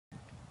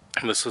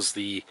This is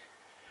the,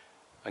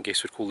 I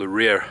guess we'd call the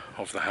rear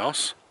of the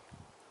house,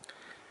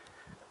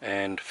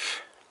 and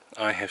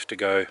I have to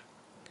go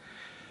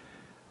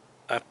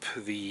up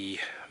the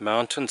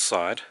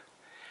mountainside.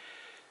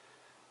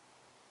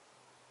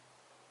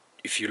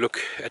 If you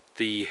look at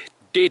the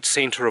dead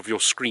center of your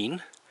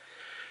screen,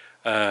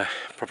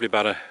 probably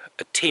about a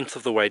tenth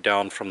of the way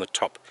down from the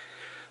top,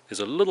 there's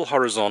a little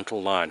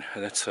horizontal line,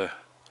 and that's a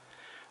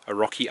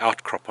rocky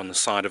outcrop on the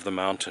side of the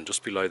mountain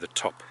just below the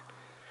top,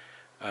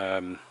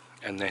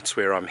 and that's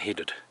where I'm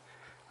headed.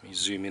 Let me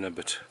zoom in a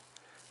bit.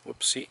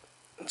 Whoopsie,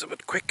 it's a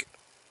bit quick.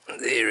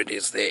 There it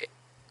is there.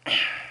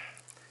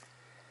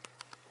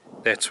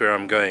 That's where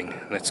I'm going.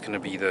 That's going to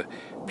be the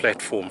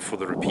platform for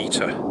the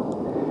repeater.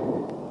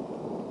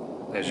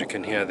 As you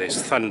can hear,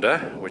 there's thunder,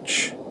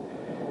 which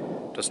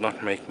does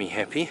not make me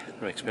happy.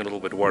 It makes me a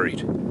little bit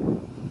worried.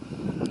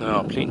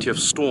 Now, plenty of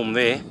storm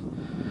there.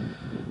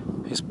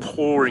 It's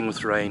pouring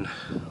with rain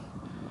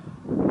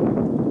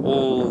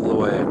all the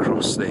way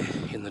across there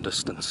in the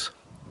distance.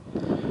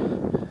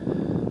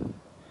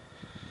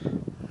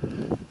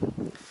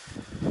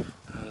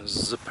 I'll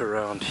zip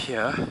around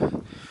here.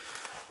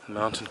 The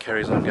mountain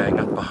carries on going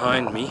up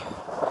behind me.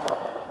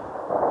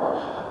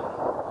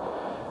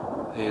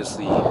 There's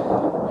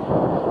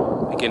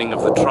the beginning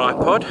of the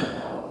tripod,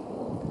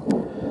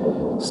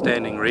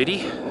 standing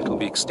ready. It'll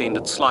be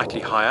extended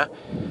slightly higher,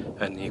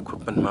 and the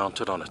equipment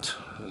mounted on it.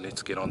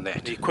 Let's get on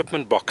that. The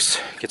equipment box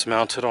gets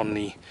mounted on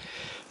the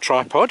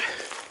tripod,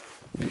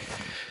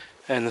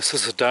 and this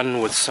is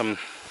done with some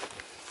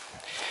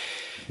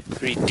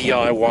very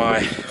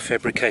DIY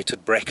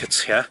fabricated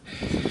brackets here,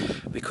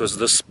 because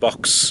this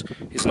box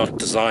is not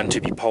designed to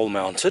be pole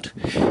mounted.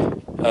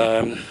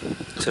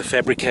 So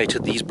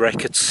fabricated these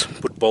brackets,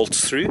 put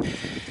bolts through,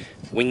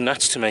 wing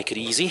nuts to make it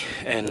easy,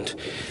 and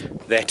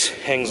that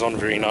hangs on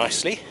very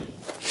nicely.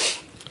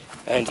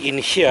 And in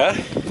here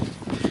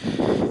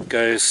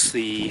goes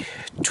the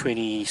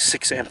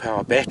 26 amp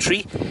hour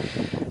battery,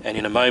 and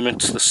in a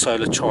moment the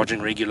solar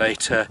charging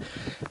regulator,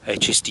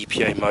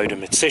 HSDPA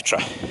modem,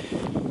 etc.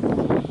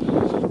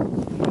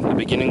 The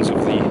beginnings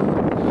of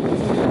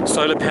the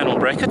solar panel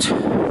bracket,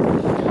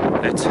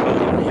 that's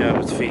held on here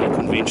with fairly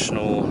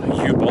conventional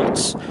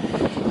U-bolts,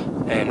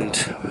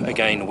 and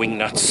again wing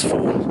nuts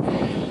for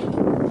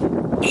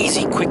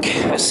easy quick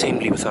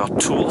assembly without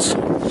tools.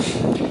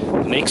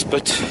 The next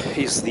bit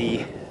is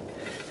the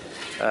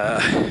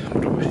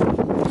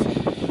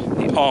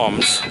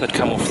arms that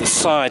come off the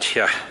side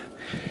here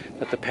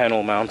that the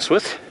panel mounts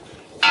with.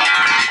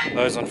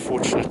 Those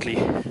unfortunately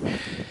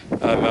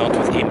mount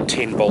with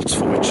M10 bolts,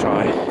 for which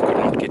I could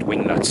not get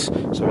wing nuts,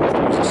 so we have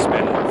to use a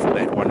spanner for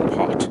that one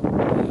part.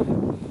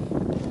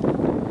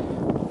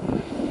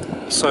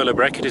 The solar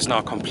bracket is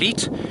now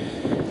complete,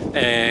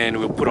 and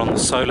we'll put on the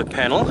solar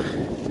panel.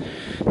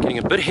 Getting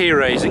a bit hair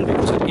raising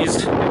because it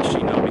is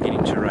actually now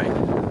beginning to rain.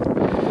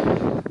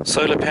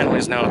 Solar panel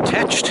is now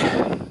attached,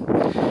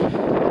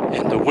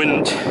 and the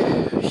wind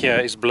here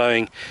is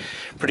blowing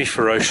pretty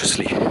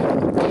ferociously.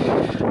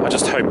 I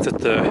just hope that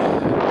the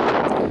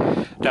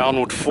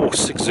downward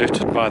force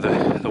exerted by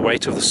the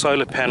weight of the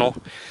solar panel,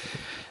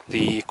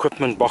 the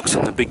equipment box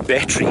and the big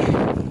battery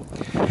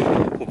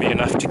will be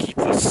enough to keep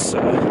this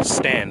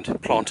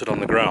stand planted on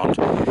the ground,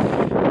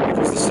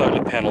 because the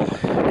solar panel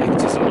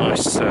acts as a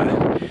nice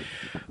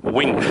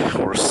wing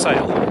or a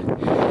sail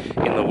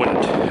in the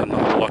wind, and the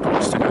whole lot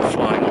wants to go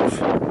flying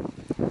off.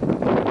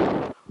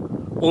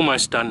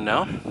 Almost done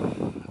now.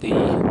 The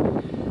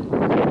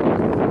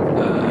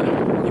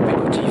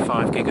Ubiquiti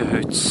 5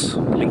 GHz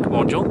link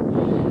module,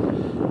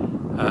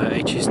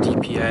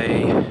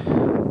 HSDPA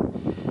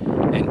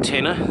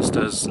antenna. This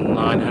does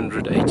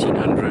 900,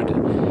 1800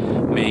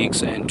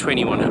 megs and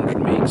 2100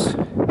 megs,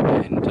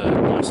 and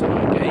nice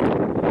high gain.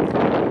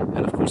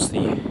 And of course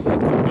the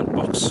equipment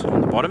box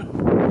on the bottom,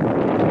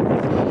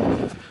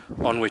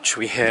 on which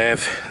we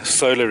have a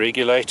solar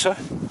regulator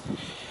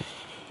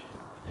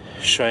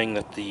showing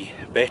that the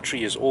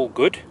battery is all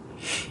good,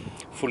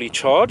 fully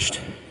charged.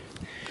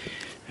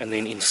 And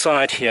then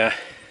inside here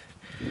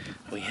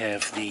we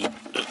have the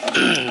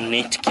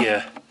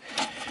Netgear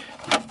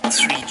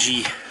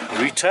 3G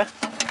router,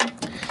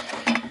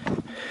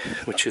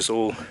 which is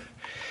all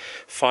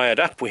fired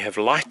up. We have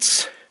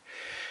lights.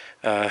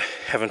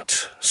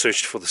 Haven't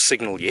searched for the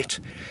signal yet.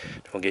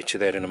 I'll get you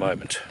that in a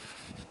moment.